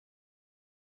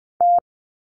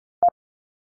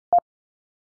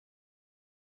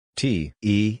T,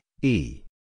 E, E.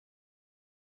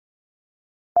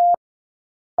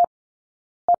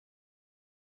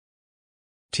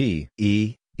 T,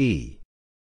 E, E.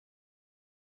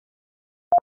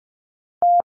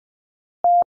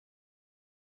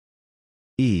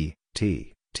 E,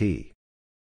 T, T.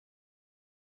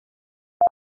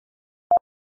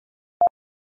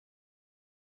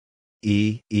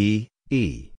 E, E,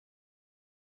 E.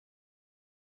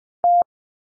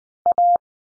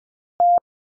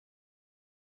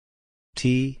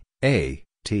 T, A,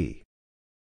 T.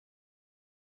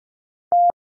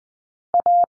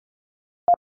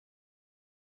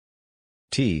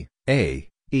 T, A,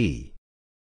 E.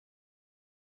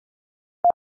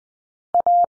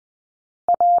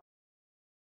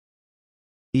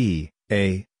 E,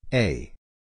 A, A.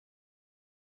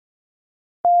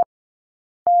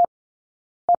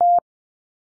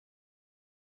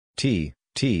 T,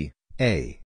 T,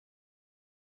 A.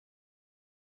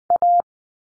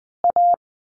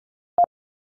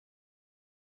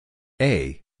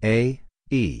 A, A,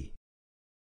 E.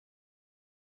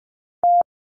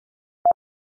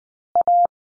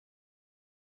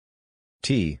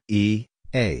 T, E,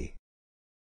 A.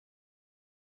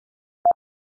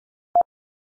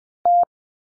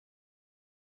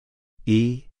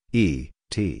 E, E,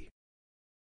 T.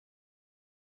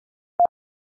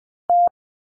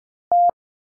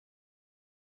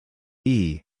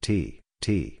 E, T,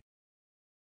 T.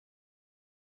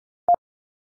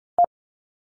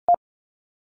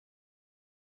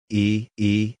 E,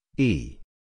 E, E.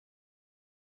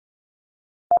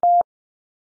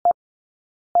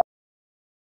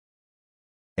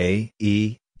 A,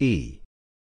 E, E.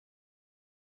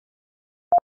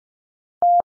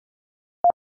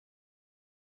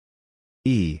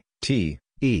 E, T,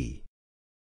 E.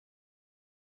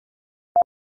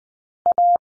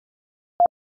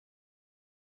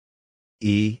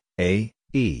 E, A,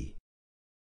 E.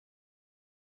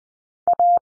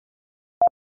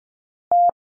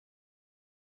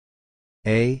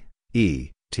 A,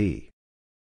 E, T.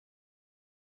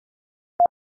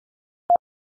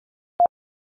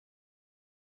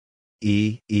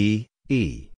 E, E,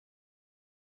 E.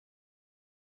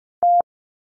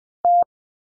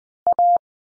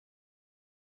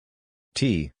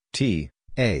 T, T,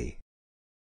 A.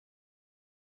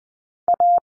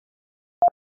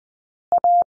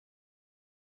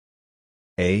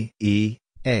 A, E,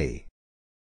 A.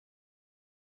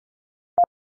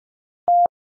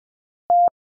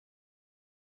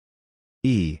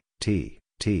 E, T,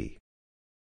 T.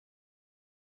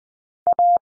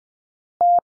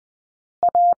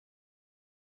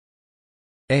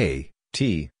 A,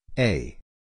 T, A.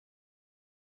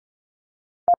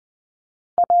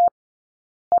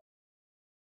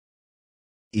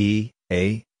 E,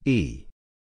 A, E.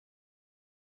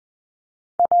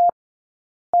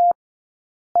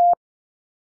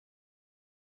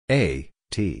 A,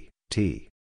 T, T.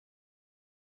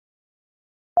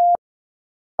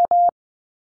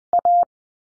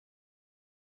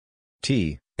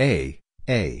 T, A,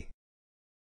 A.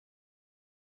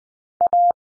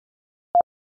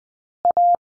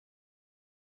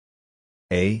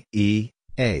 A, E,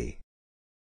 A.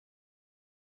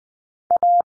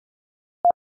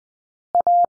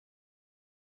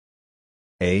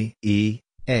 A, E,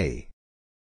 A.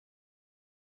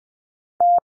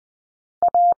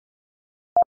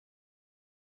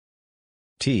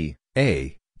 T,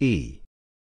 A, E.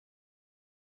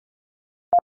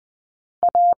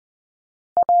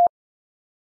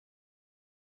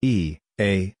 E,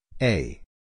 A, A.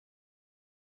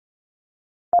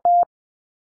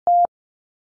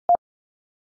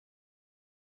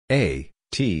 A,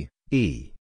 T,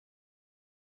 E.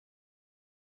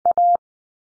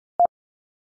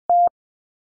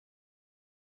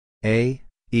 A,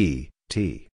 E,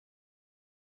 T.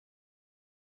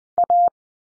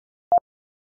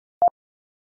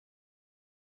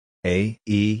 A,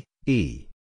 E, E.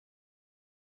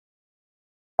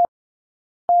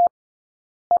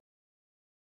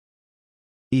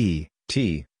 E,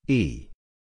 T, E.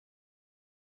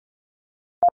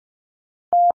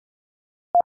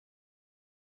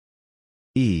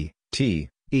 E, T,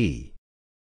 E.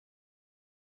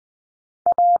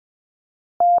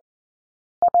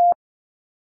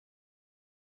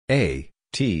 A,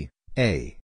 T,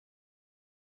 A.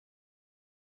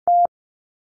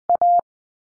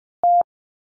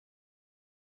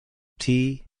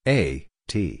 T, A,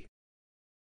 T.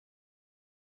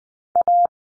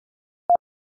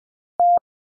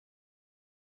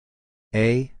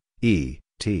 A, E,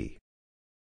 T.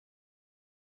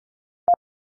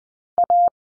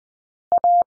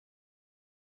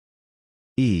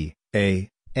 E, A,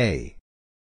 A.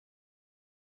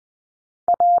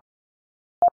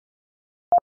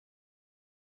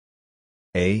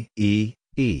 A, E,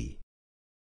 E.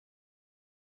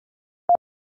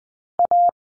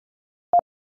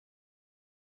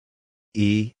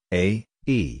 E, A,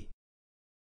 E.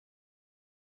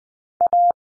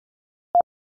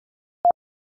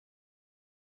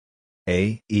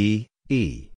 A, E,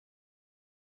 E.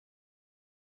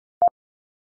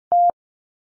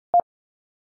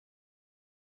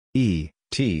 E,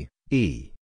 T,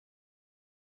 E.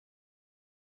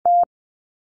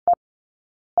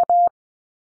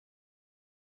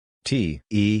 T,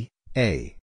 E,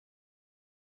 A.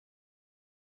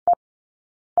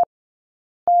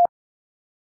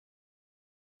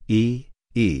 E,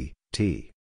 E,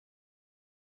 T.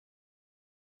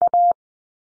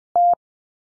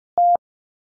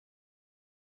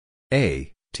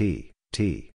 A, T,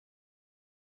 T.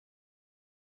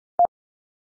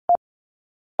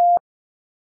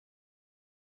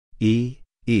 E,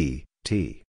 E,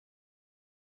 T.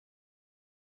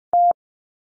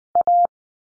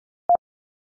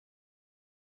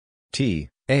 T,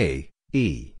 A,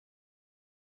 E.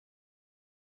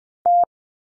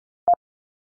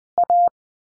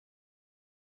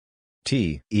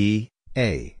 T, E,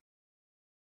 A.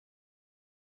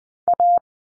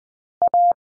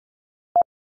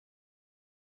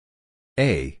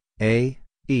 A,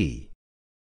 E.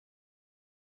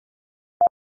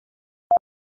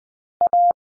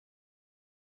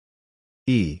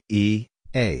 E, E,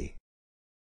 A.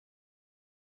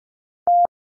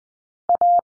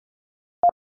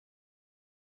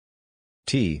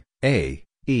 T, A,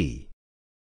 E.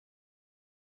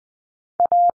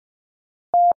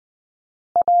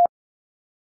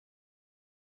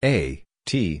 A,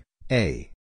 T,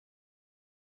 A.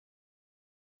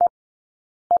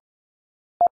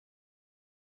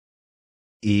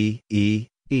 E, E,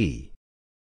 E.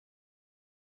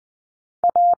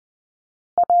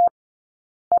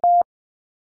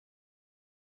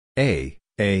 A,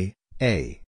 A,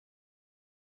 A.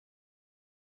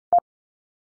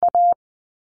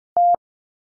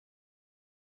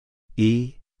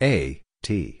 E, A,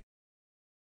 T.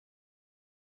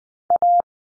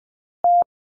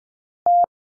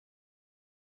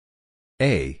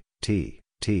 A, T,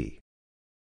 T.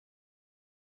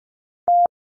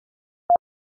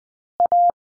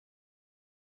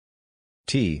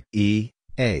 T, E,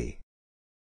 A.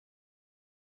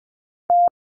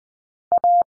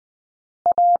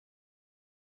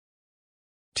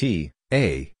 T,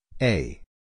 A, A.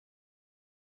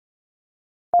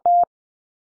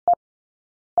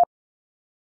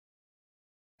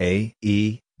 A,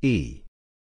 E, E.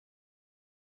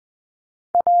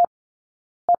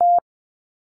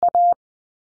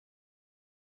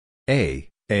 A,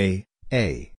 A,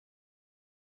 A.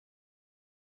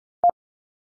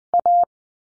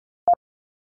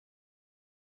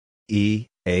 E,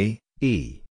 A,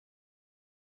 E.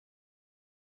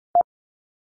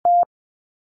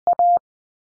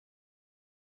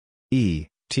 E,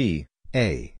 T,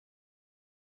 A.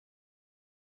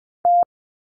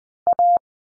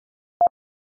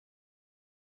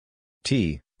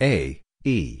 T, A,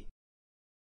 E.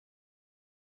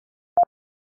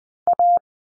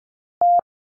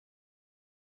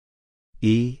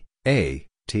 E, A,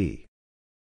 T.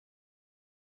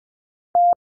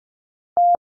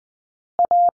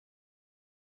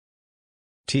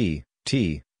 T,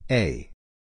 T, A.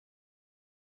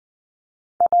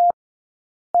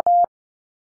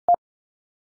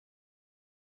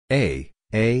 A,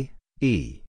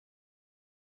 E.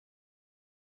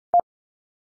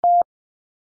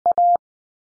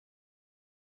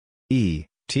 E,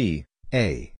 T,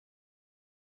 A.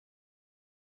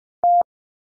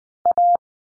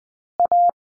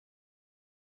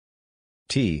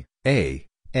 T, A,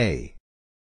 A.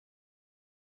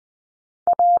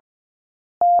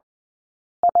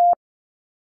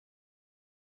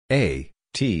 A,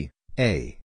 T,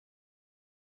 A.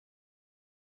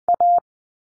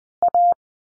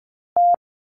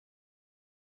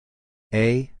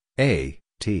 A,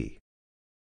 T.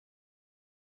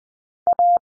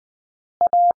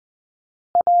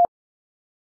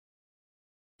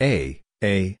 A,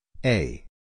 A.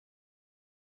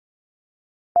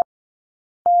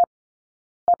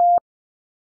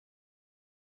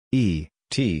 E,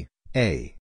 T,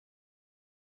 A.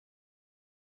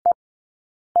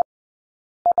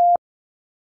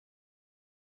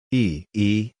 E,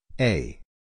 E, A.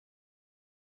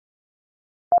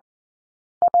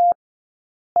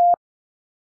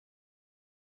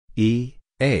 E,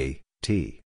 A,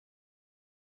 T.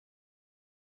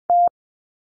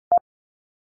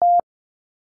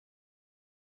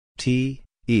 T,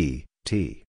 E,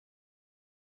 T.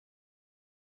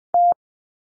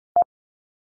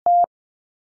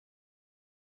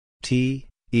 T,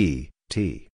 E,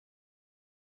 T.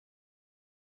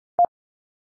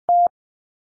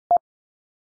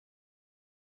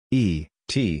 E,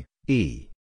 T, E.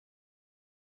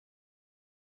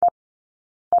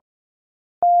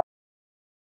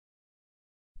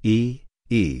 E,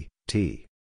 E, T.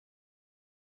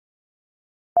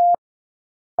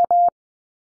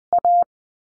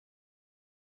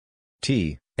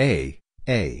 T, A,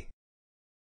 A.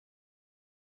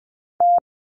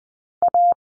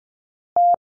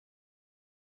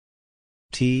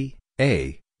 T,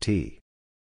 A, T.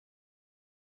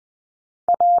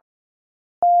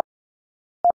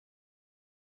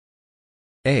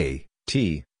 A,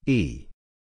 T, E.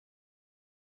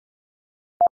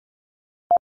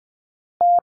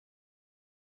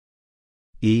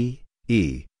 E,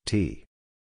 E, T.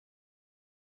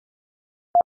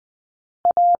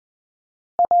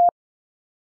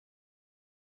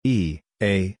 E,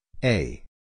 A, A.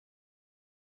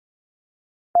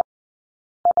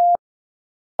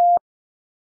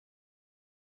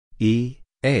 E,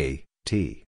 A,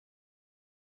 T.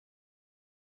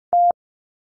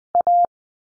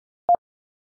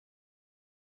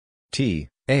 T,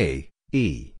 A,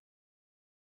 E.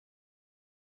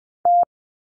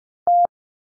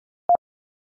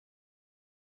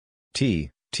 T,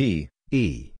 T,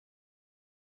 E.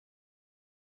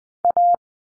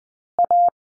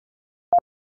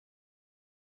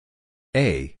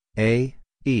 A,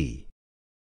 E.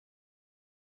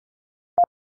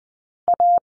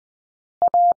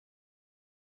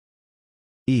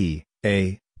 E,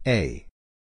 A.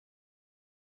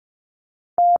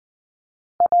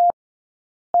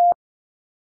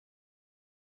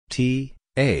 T,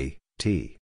 A,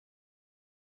 T.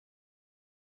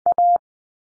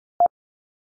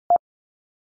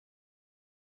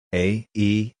 A,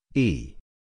 E, E.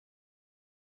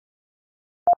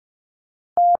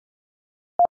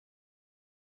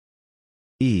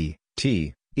 E,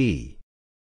 T, E.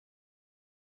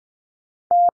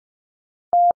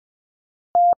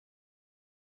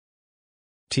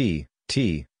 T,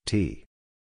 T, T.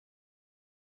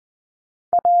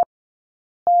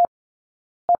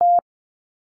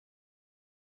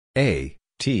 A,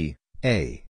 T,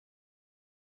 A.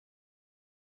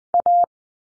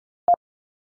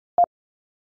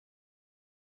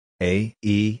 A,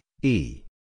 E, E.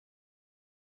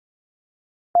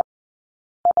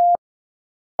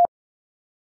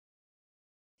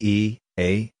 E,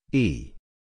 A, E.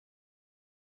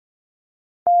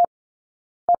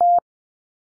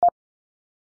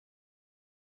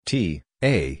 T,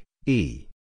 A, E.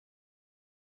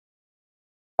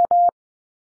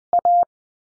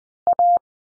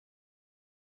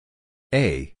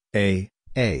 A,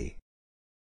 A.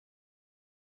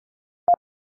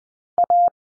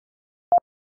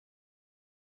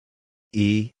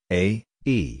 E, A,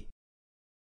 E.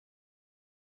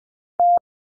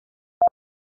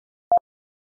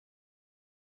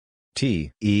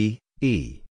 T, E,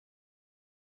 E.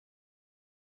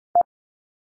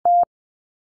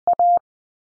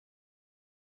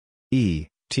 E,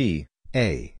 T,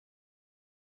 A.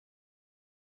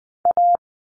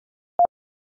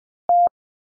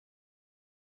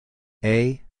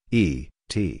 A, E,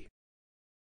 T.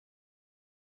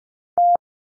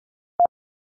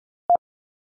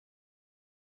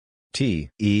 T,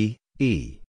 E,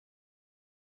 E.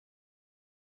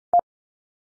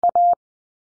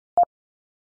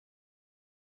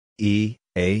 E,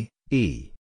 A,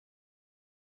 E.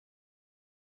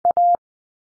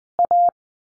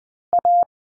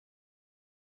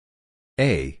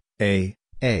 A,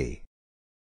 A.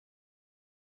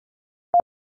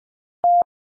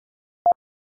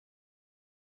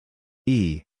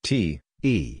 E, T,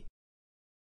 E.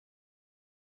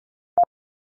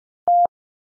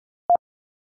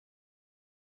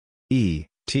 E,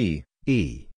 T,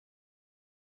 E.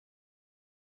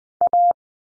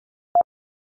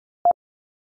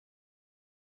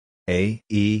 A,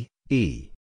 E,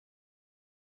 E.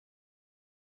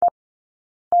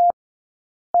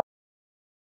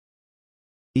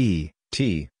 E,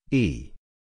 T, E.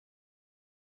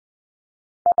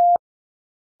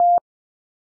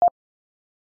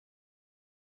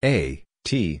 A,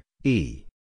 T, E.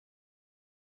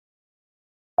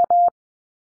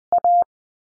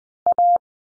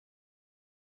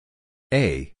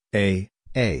 A,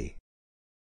 A.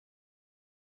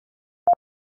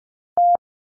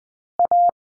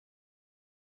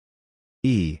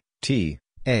 E, T,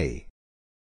 A.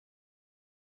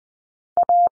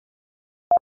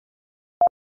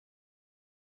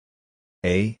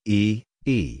 A, E,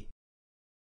 E.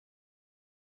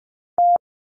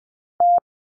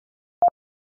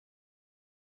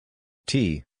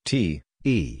 T, T,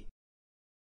 E.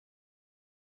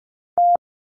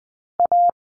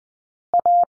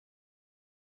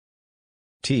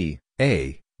 T,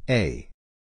 A, A.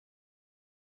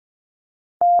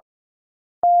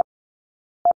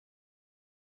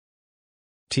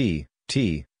 T,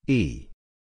 T, E.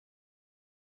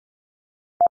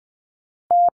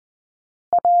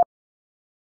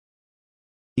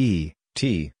 E,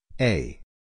 T, A.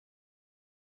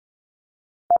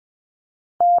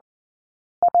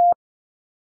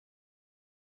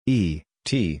 E,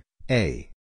 T, A.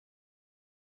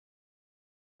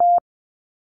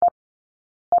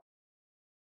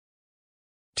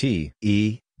 T,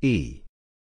 E, E.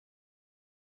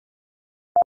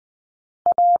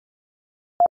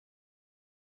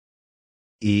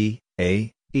 E,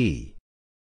 A, E.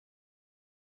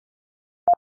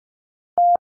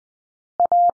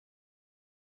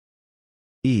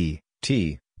 E,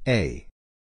 T, A.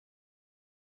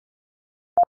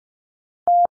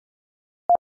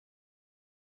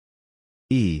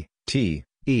 E, T,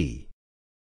 E.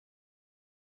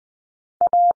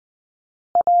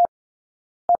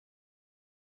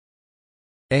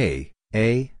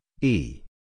 A, E.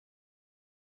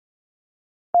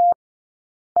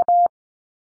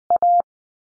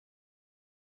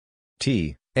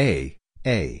 T, A,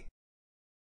 A.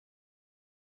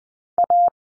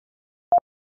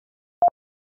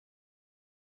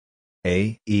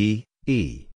 A, E,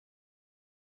 E.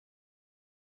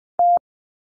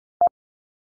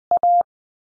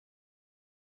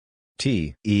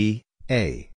 T, E,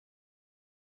 A.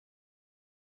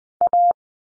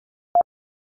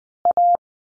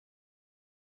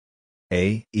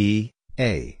 A, E,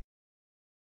 A.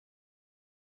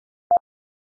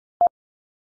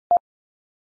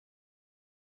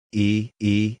 E,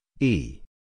 E, E.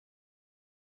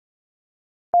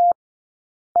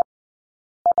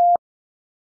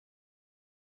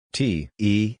 T,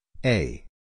 E, A.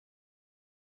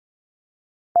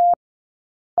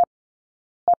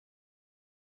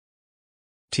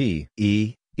 T,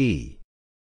 E, E.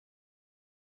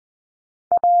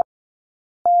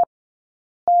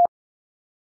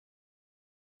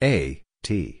 A,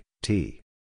 T, T.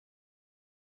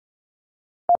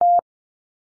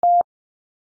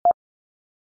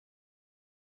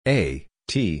 A,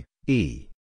 T, E.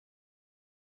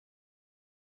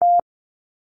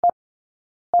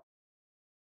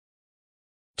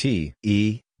 T,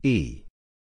 E, E.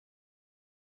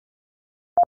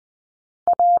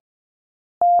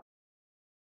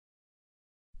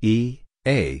 E,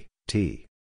 A, T.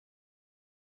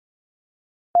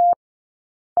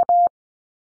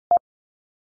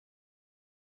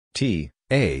 T,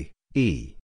 A,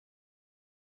 E.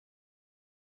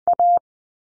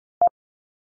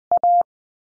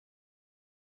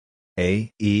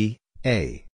 A, E,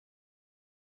 A.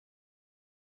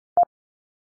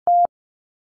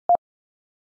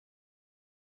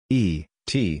 E,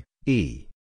 T, E.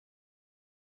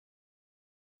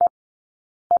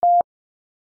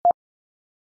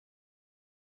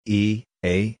 E,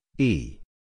 A, E.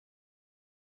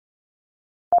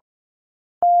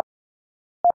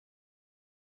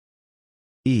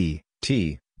 E,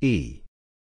 T, E.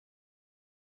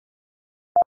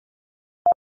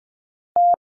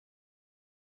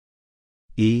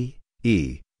 E,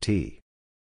 E, T.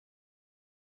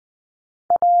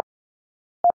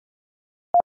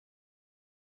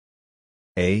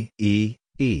 A, E,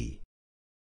 E.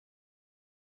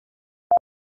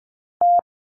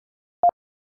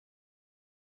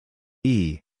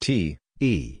 E, T,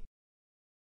 E.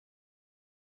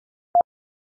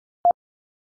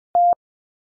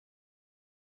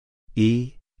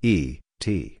 E, E,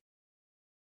 T.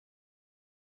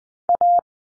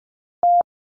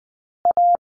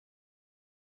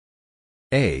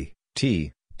 A,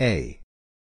 T, A.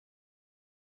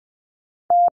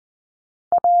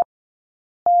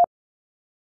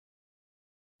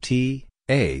 T,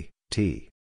 A,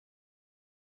 T.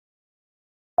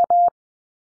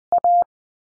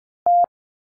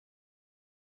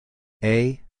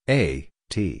 A,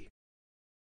 T.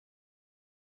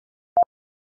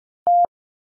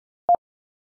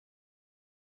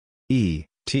 E,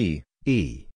 T,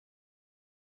 E.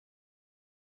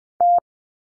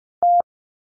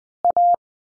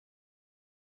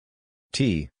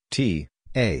 T, T,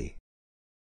 A.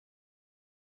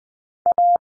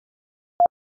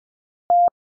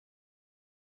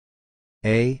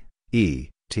 A, E,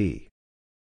 T.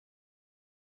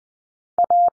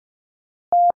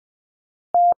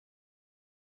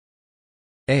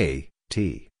 A,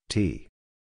 T, T.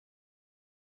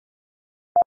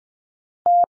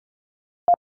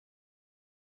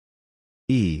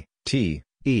 E, T,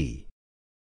 E.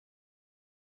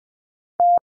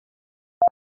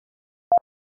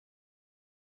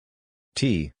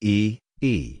 T, E,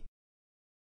 E.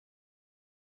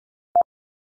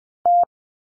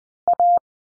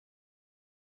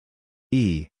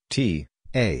 E, T,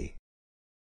 A.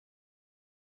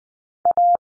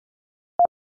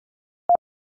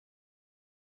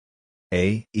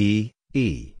 A, E,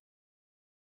 E.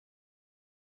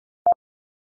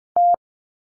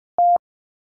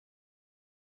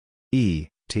 E,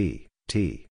 T,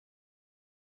 T.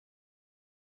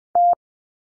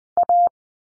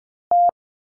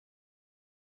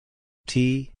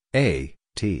 T, A,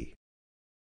 T.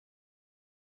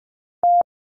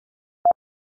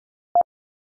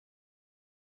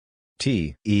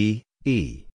 T, E,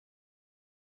 E.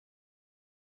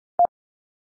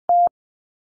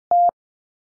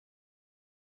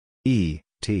 E,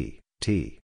 T,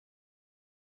 T.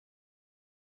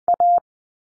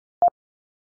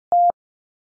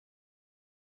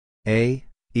 A,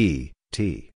 E,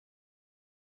 T.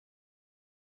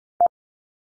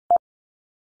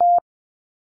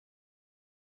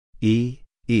 E,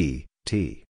 E,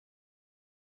 T.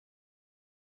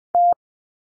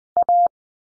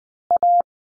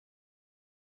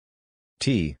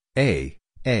 T, A,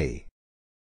 A.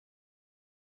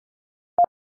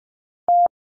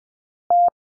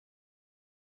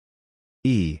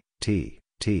 E, T,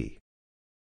 T.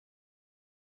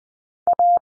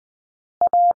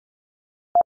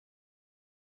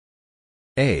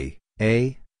 A,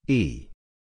 E.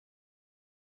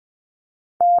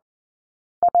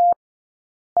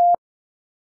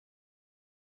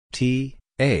 T,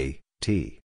 A,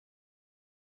 T.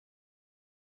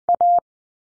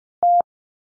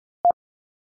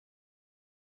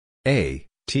 A,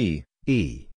 T,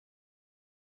 E.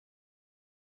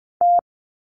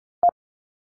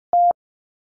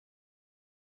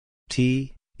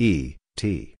 T, E,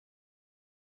 T.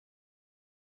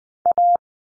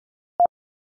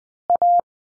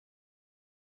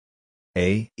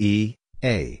 A, E,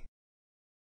 A.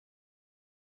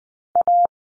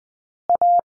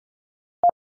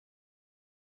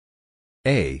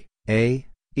 A,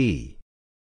 E.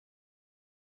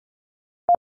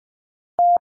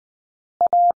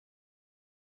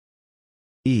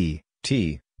 E,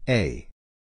 T, A.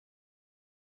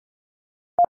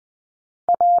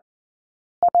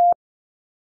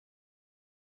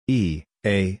 E,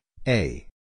 A.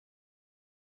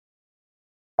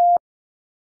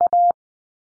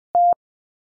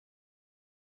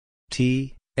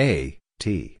 T, A,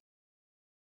 T.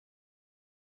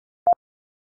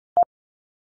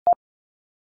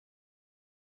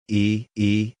 E,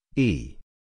 E, E.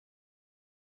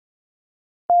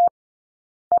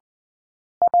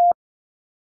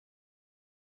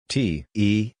 T,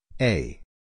 E, A.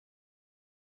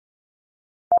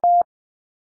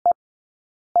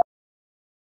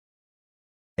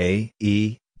 A,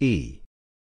 E, E.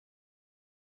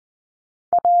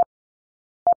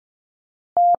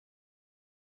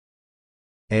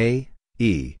 A,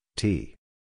 E, T.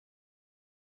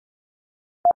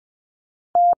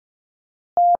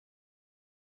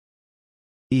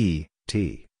 E,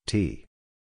 T, T.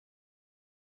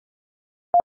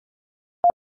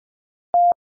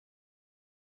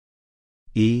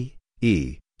 E,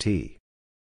 E, T.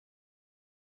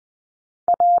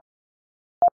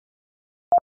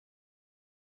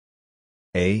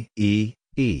 A, E,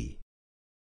 E.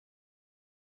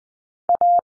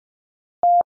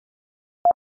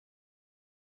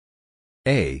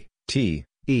 A, T,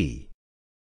 E.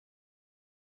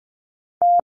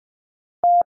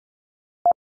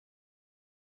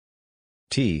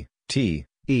 T, T,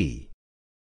 E.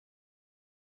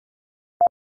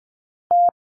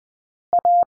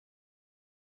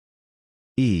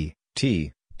 E,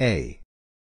 T, A.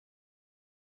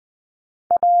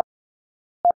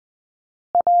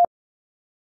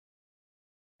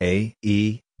 A,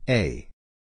 E, A.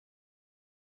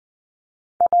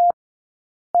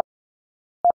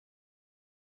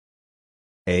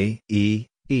 A, E,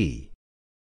 E.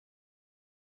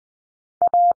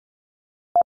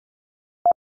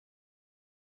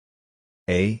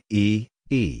 A, E,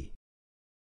 E.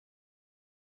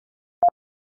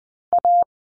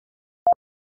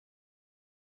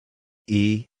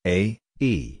 E, A,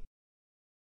 E.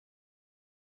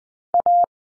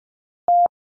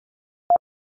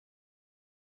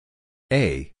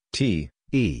 A, T,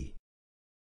 E.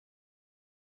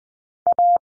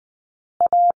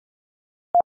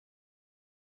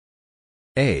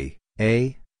 A,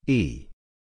 E.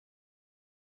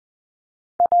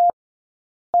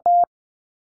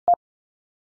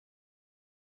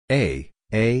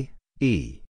 A,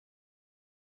 E.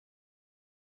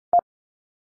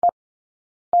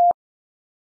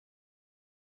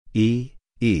 E,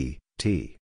 E,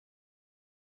 T.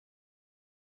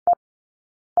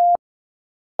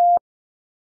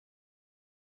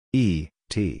 E,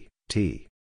 T, T.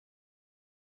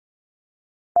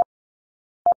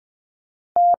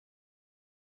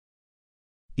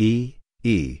 E,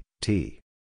 E, T.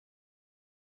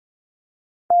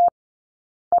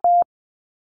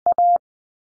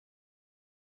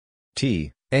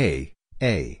 T, A,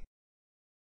 A.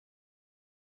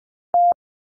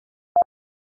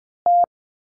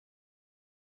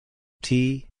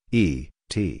 T, E,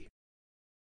 T.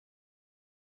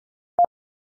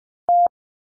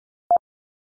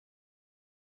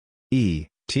 E,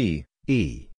 T,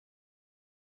 E.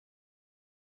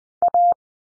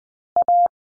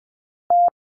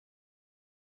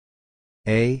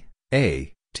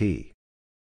 A, T.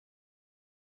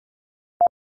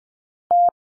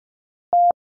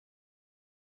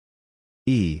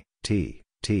 E, T,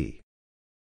 T.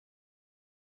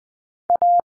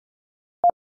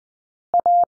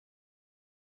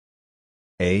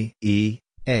 A, E,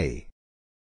 A.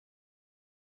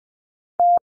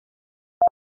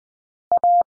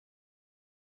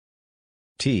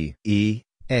 T, E,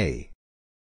 A.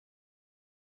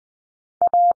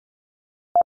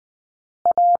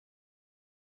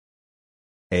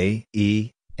 A,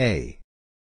 E, A.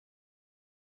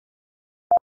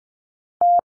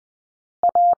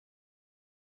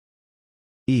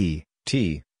 E,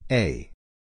 T, A.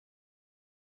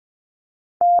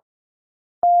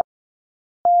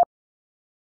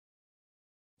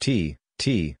 T,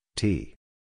 T, T.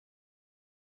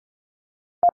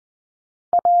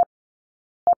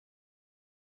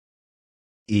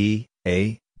 E,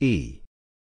 A, E.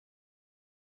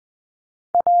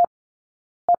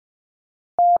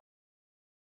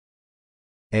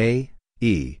 A,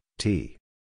 E, T.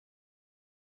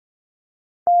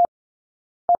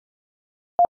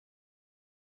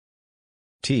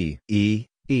 T, E,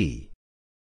 E.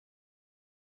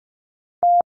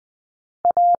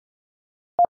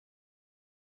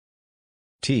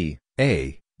 T,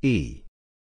 A, E.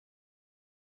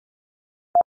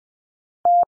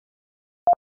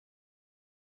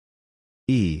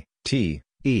 E, T,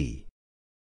 E.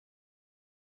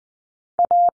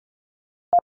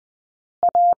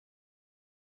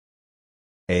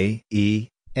 A, E,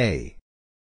 A.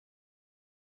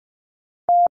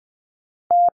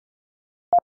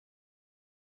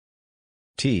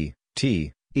 T,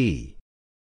 T, E.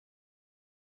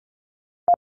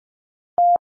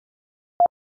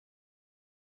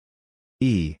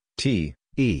 E, T,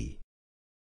 E.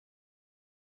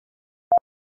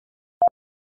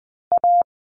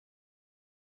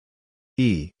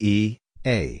 E, E,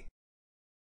 A.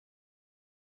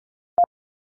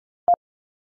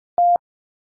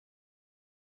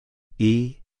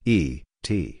 E, E,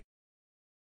 T.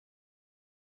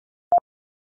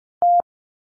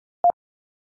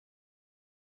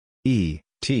 E,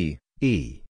 T,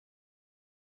 E.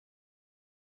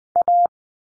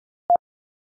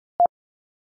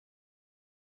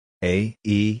 A,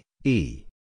 E, E.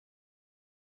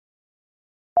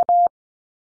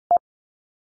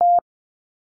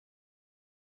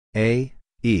 A,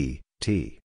 E,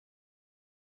 T.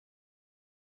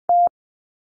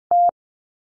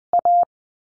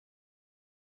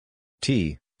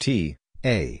 T, T,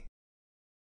 A.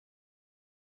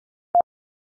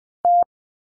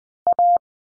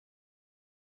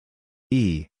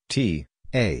 E, T,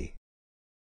 A.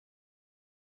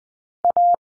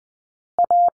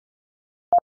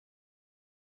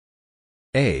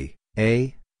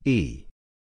 A, E.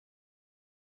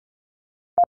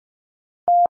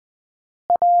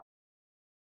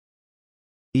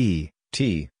 E,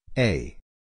 T, A.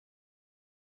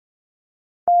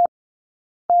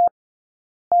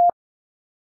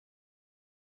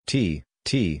 T,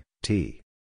 T, T.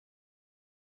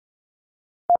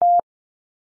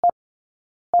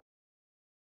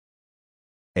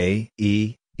 A,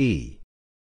 E, E.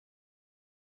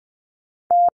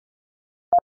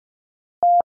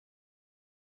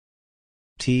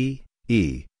 T,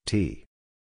 E, T.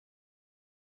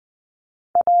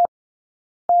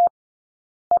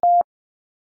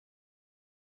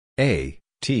 A,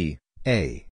 T,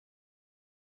 A.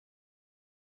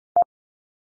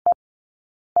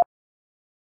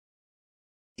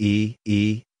 E,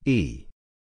 E, E.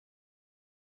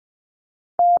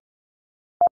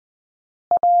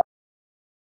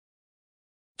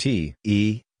 T,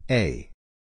 E, A.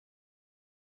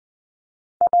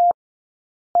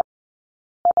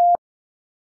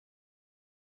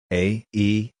 A,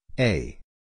 E, A.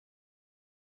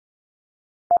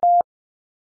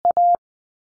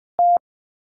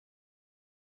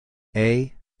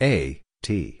 A,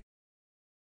 T.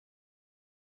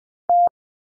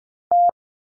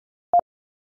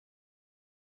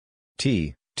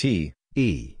 T, T,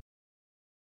 E.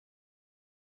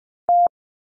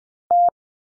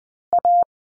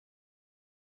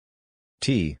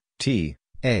 T, T,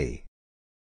 A.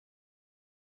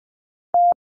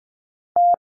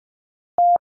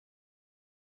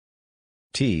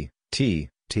 T, T,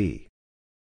 T.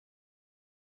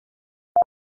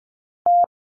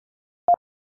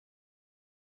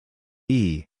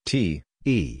 E, T,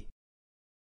 E.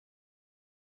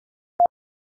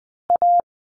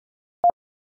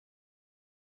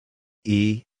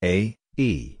 E, A,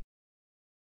 E.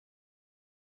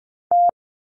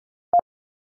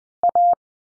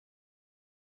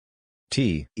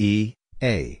 T, E,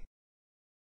 A.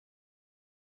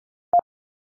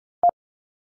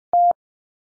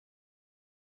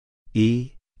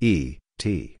 E, E,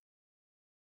 T.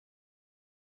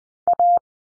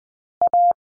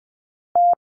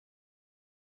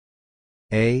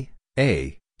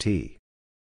 A, T.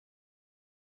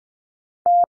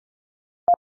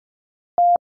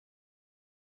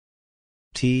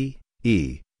 T,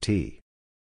 E, T.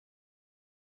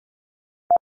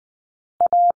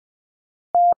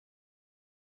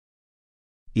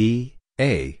 E,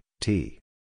 A, T.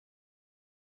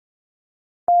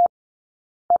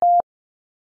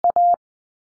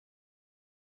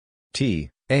 T,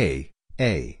 A,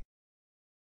 A.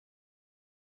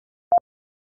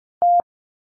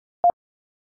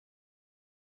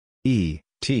 E,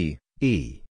 T,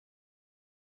 E.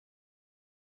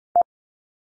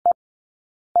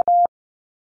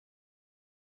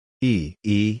 E,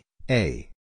 E, A.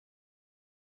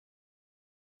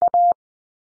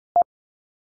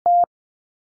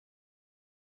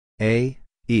 A,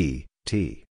 E,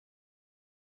 T.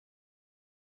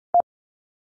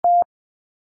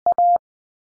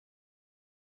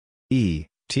 E,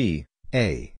 T,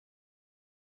 A.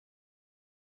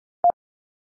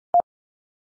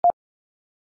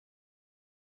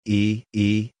 E,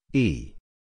 E, E.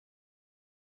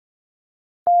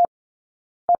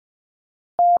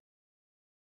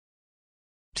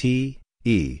 T,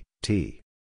 E, T.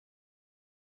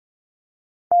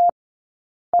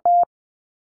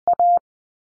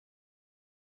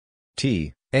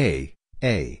 T, A,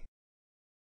 A.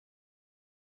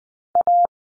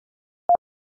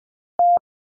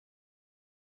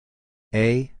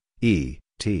 A, E,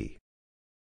 T.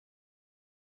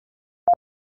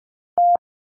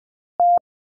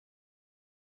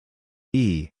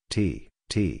 E, T,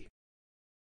 T.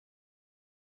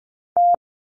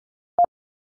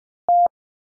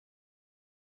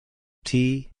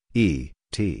 T, E,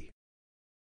 T.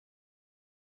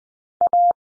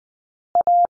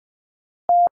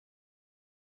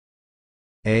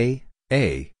 A,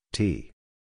 T.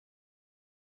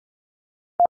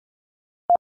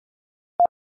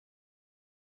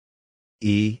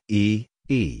 E, E,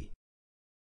 E.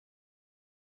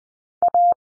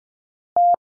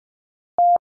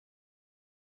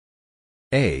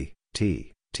 A,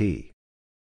 T, T.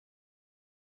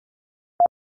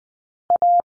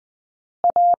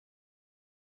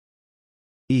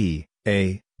 E,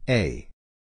 A, A.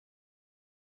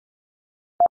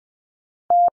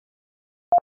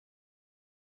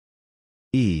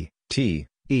 E, T,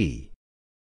 E.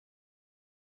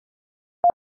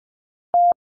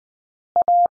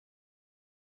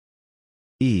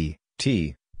 E,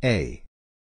 T, A.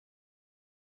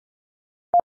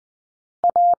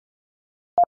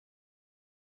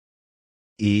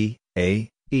 E, A,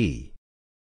 E.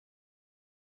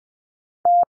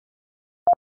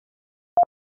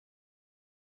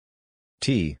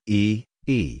 T, E,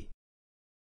 E.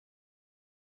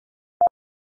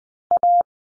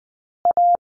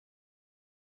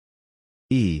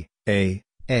 E, A,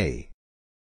 A.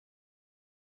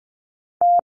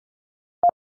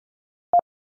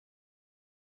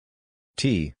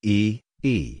 T, E,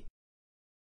 E.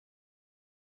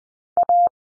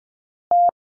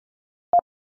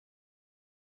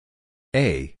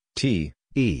 A, T,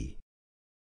 E.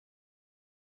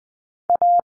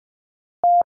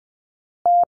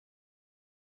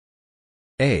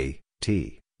 A,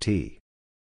 T, T.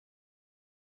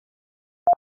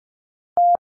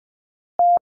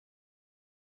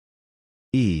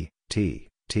 E, T,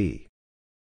 T.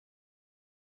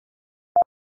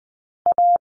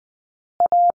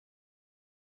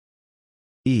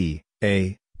 E,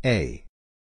 A, A.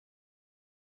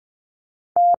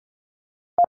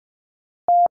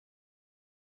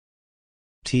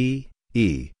 T,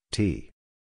 E, T.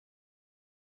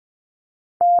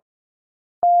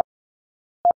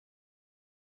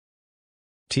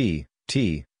 T,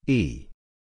 T, E.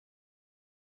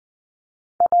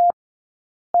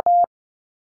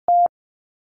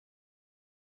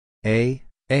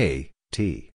 A,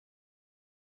 T.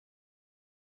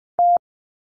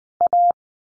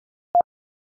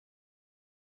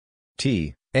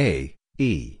 T, A,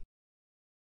 E.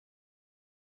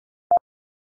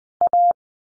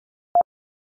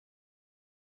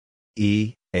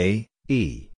 E, A,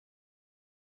 E.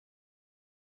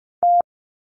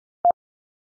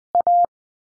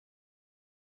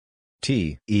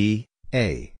 T, E,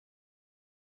 A.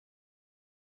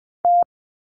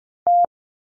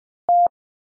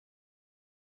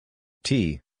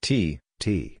 T, T,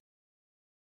 T.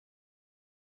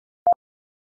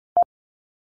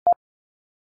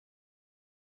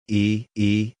 E,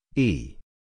 E, E.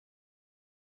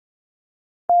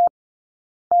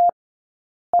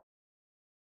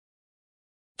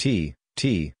 T,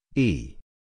 T, E.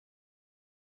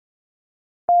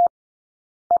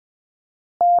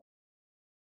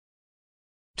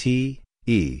 T,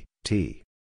 E, T.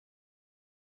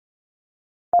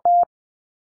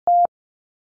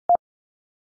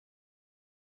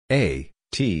 A,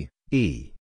 T,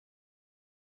 E.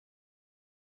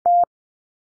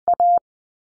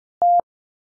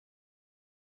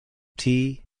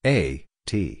 T, A,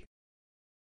 T.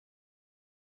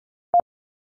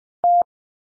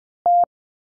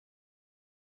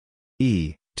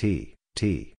 E, T,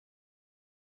 T.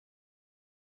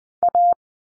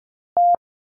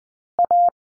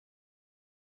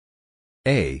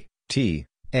 A, T,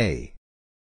 A.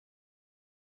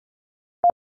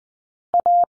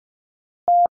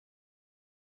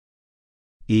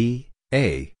 E,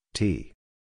 A, T.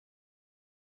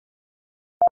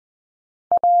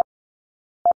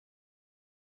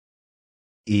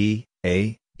 E,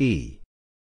 A, E.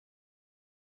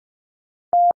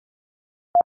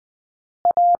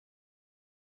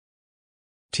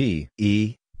 T,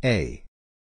 E, A.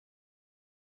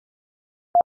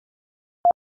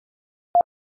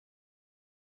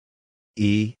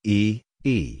 E, E,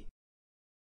 E.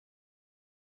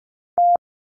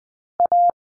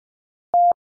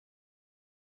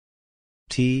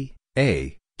 T,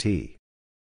 A, T.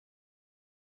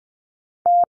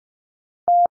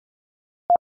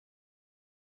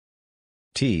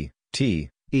 T, T,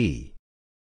 E.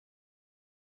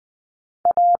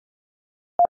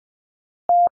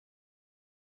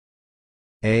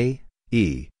 A,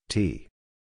 E, T.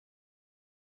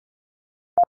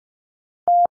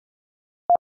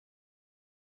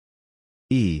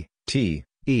 E, T,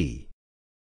 E.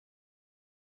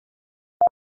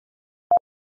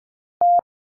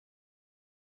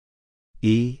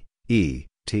 E, E,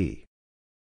 T.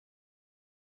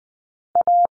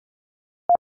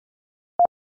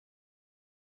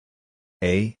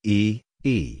 A, E,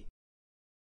 E.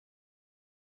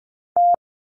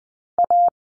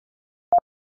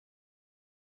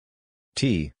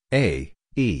 T, A,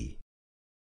 E.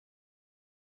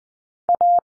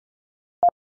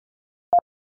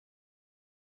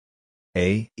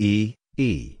 A, E,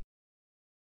 E.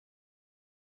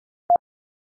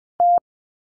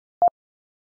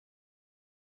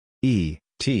 E,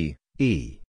 T,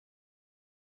 E.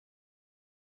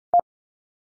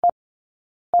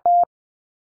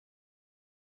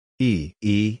 E,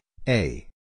 E, A.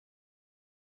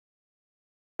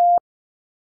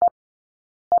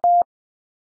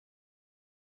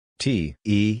 T,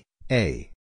 E,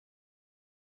 A.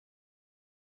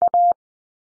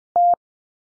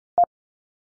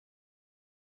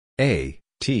 A,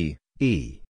 T,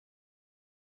 E.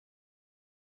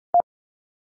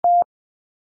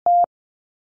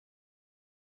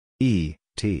 E,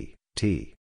 T,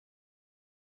 T.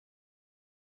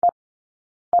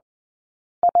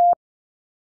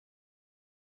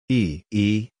 E,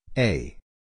 E, A.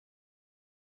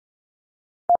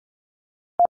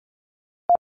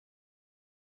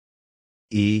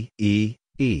 E, E,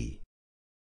 E.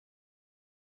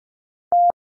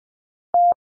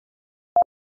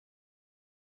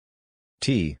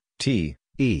 T, T,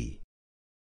 E.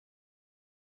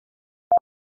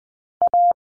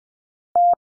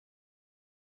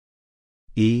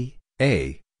 E,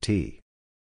 A, T.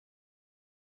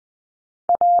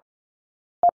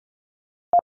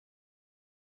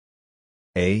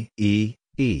 A, E,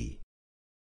 E.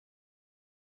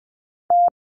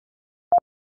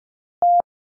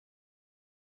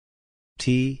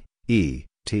 T, E,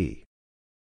 T.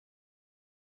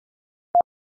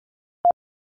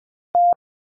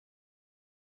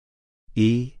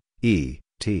 E, E,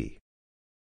 T.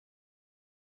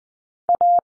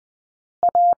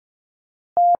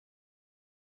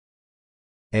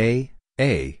 A,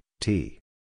 A, T.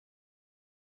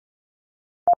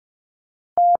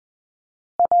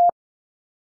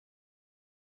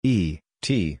 E,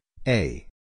 T, A.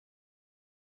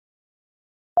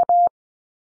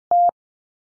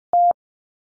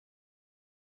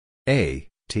 A,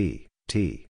 T,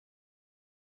 T.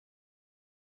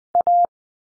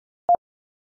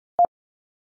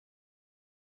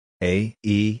 A,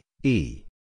 E, E.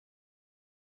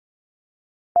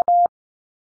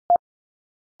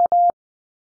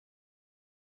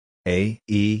 A,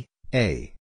 E,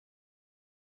 A.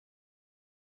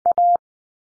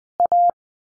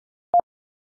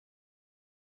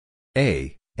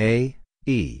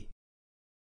 E.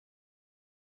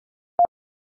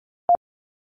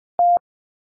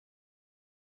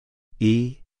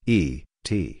 T.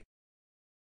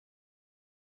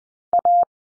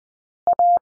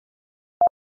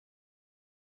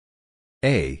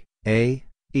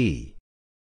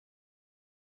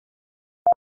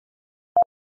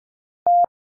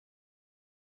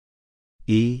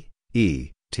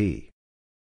 E.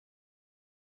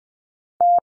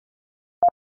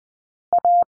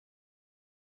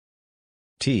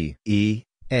 T.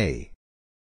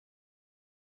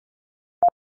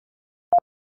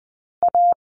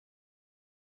 A.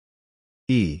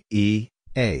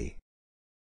 A.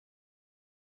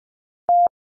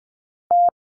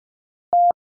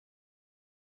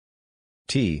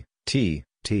 T.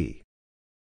 T. T.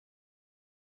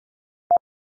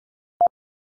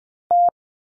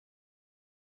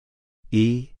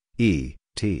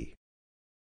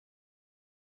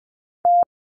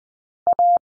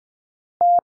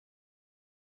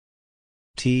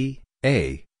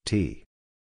 A. T.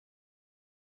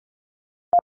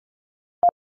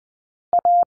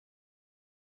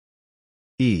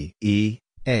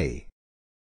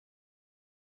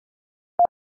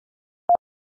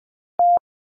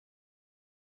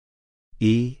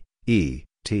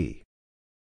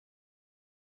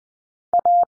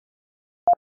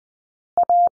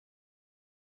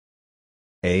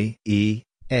 A.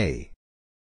 A.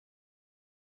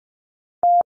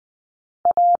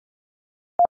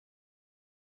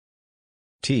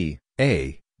 T.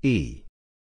 E.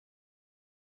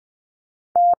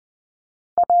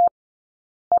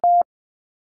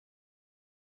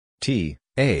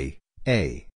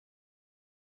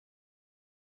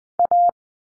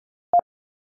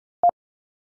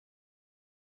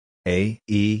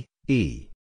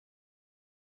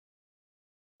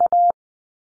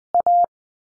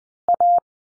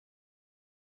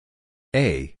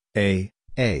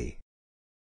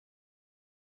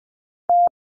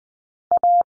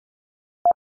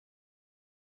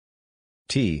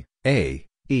 T.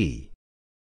 A.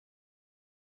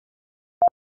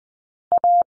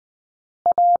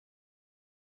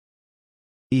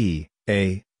 E.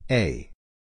 A. A.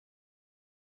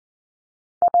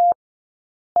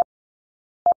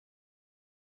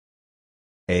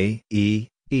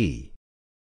 T. E.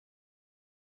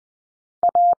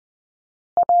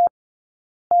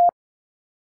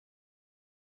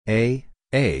 A.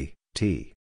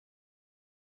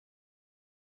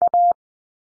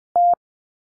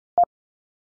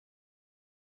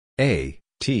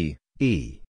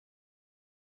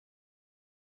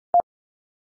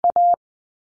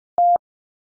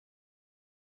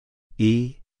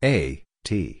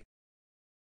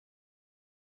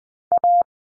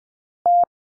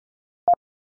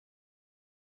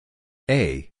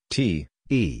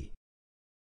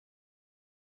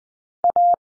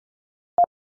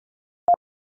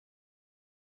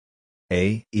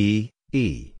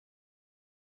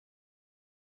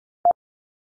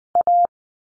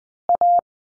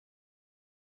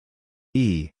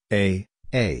 E.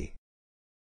 T.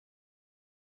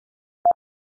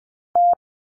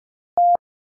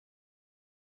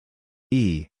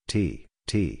 T.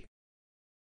 E. T.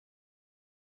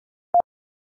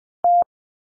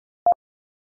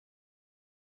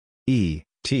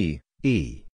 T.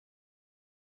 E.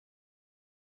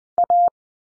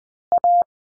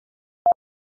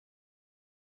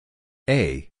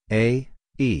 E. A.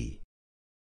 T.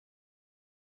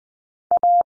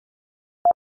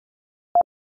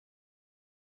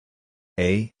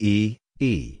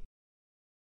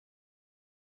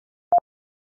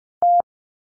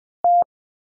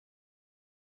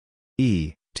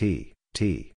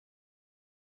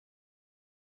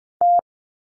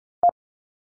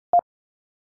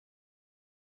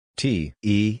 E.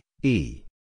 E. E.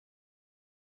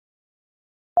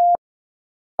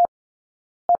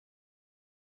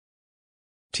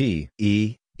 T.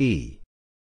 E. E.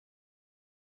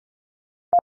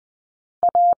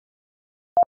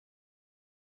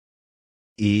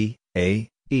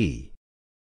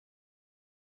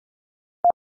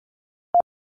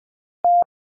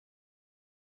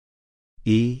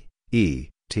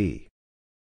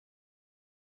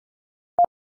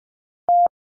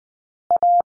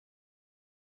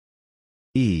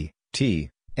 E. T.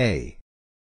 A.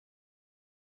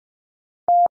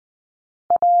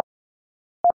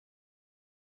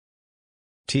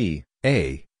 T.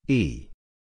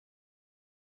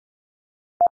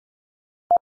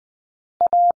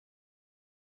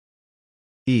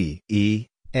 E.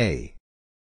 A.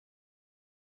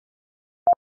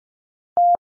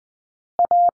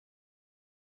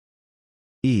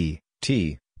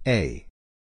 T. A.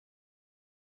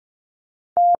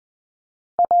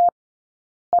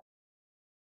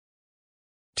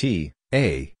 T,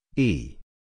 A, E.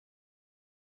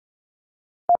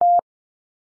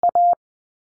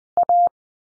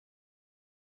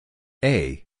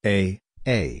 A, A.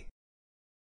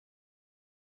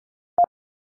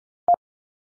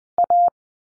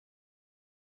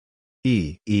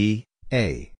 E,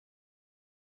 A.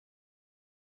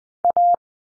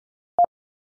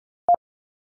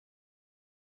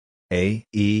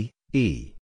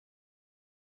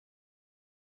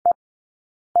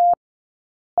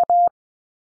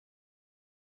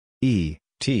 E.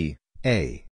 T,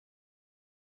 A.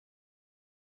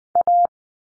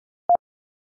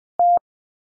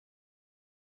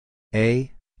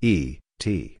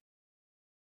 T.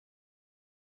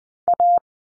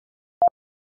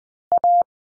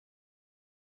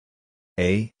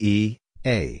 A.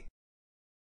 A.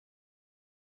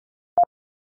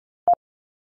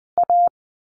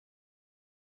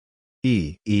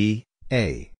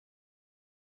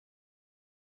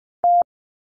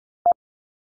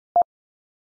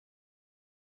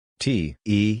 T,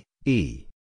 E.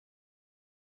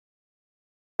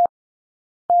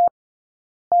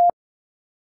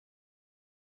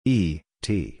 T.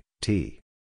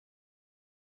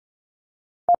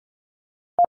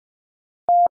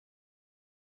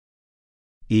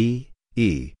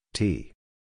 T.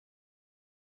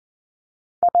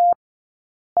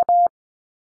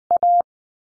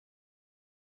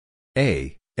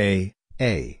 A.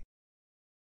 A.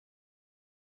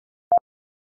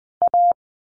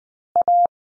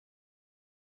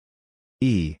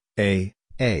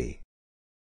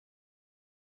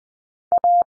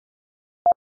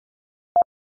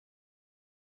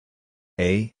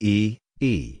 E.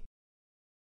 E.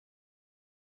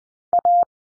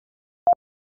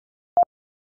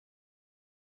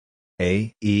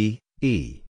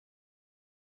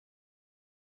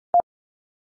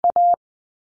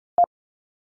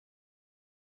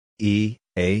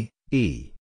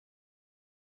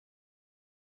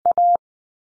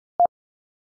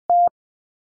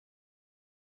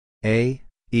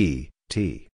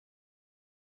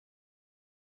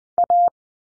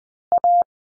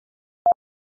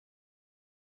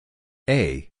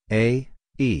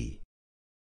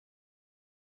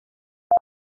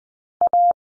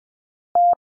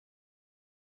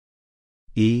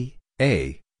 E. T.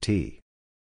 E. T.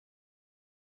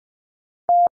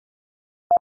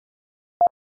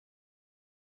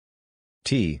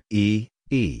 T, E.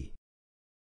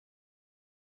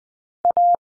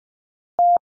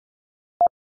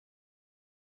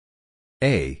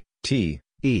 T,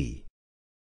 E.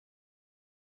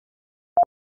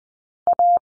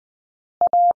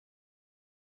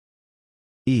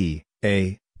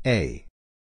 A.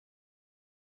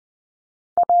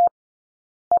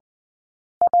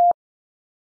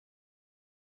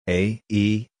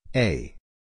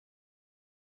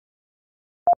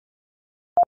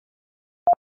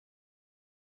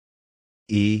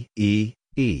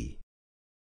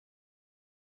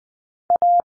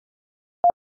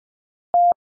 A.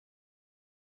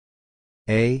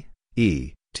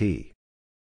 E. T.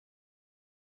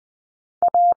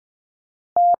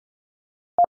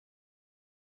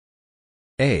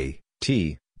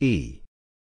 T. E.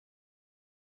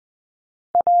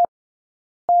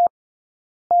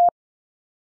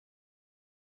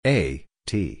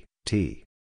 T. T.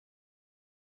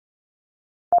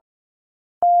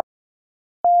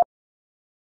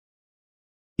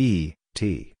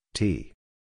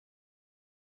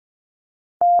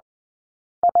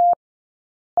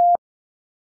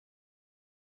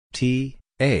 T.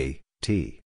 A.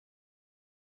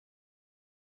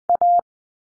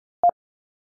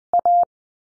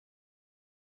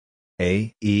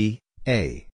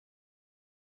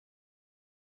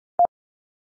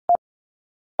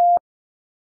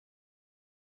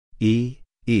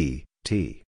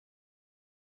 T.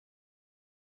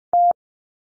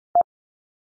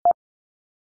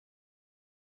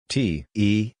 T,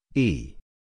 E.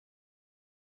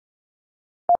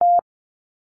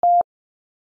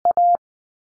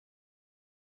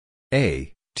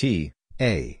 T.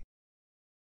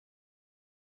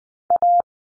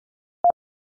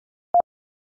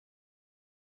 A.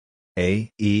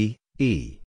 E.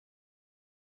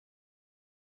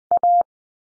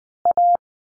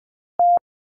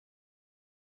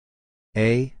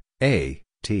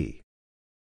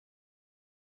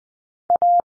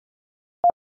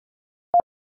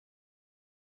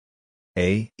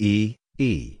 T.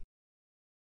 E.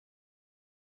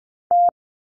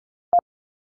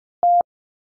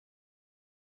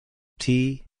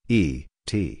 T.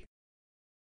 T.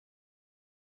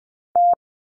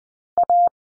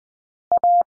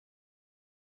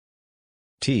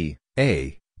 T.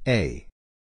 A.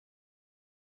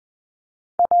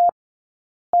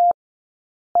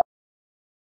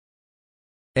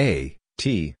 A,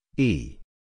 T, E.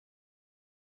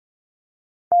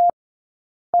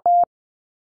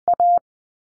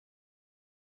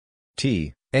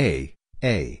 T, A,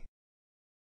 A.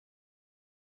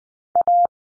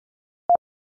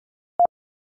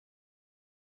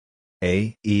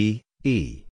 A, E,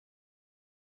 E.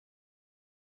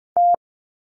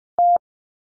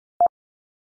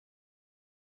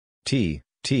 T,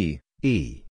 T,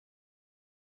 E.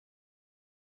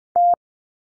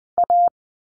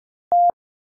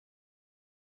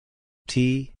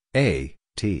 T, A,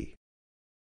 T.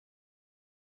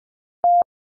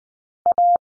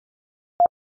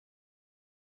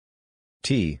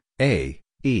 T, A,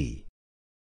 E.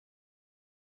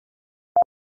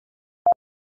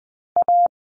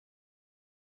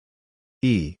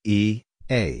 E, E,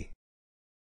 A.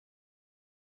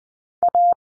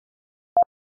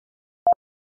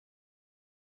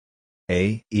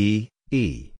 A, E,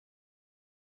 E.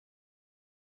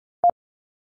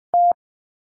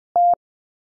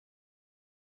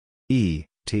 E,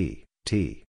 T,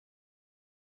 T.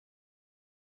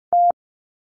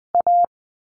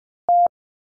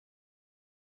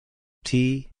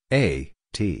 T, A,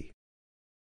 T.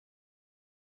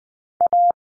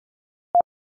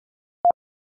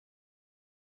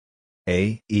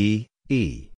 A, E,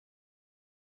 E.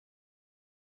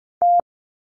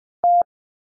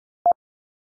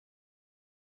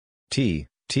 T,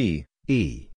 T,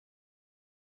 E.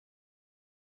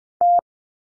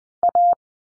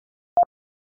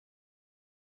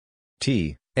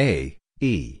 T, A,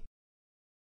 E.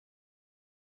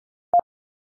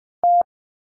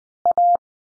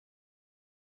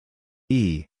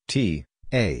 E, T,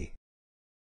 A.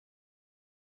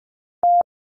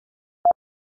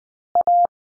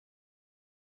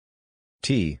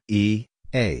 T, E,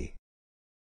 A.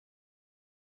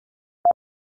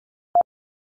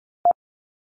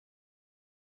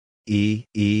 E,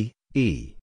 E,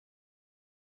 E.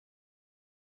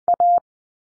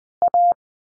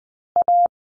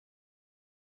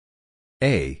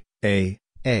 A, A,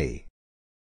 A.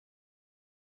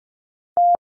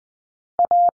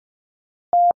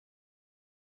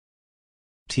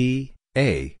 T,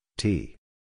 A, T.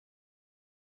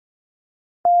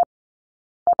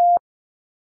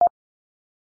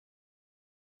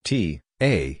 T,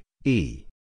 A, E.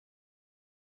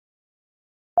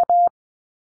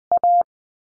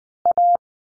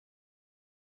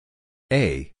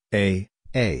 A, A,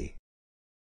 A.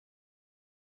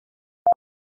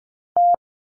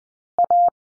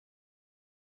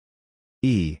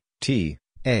 E, T,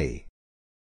 A.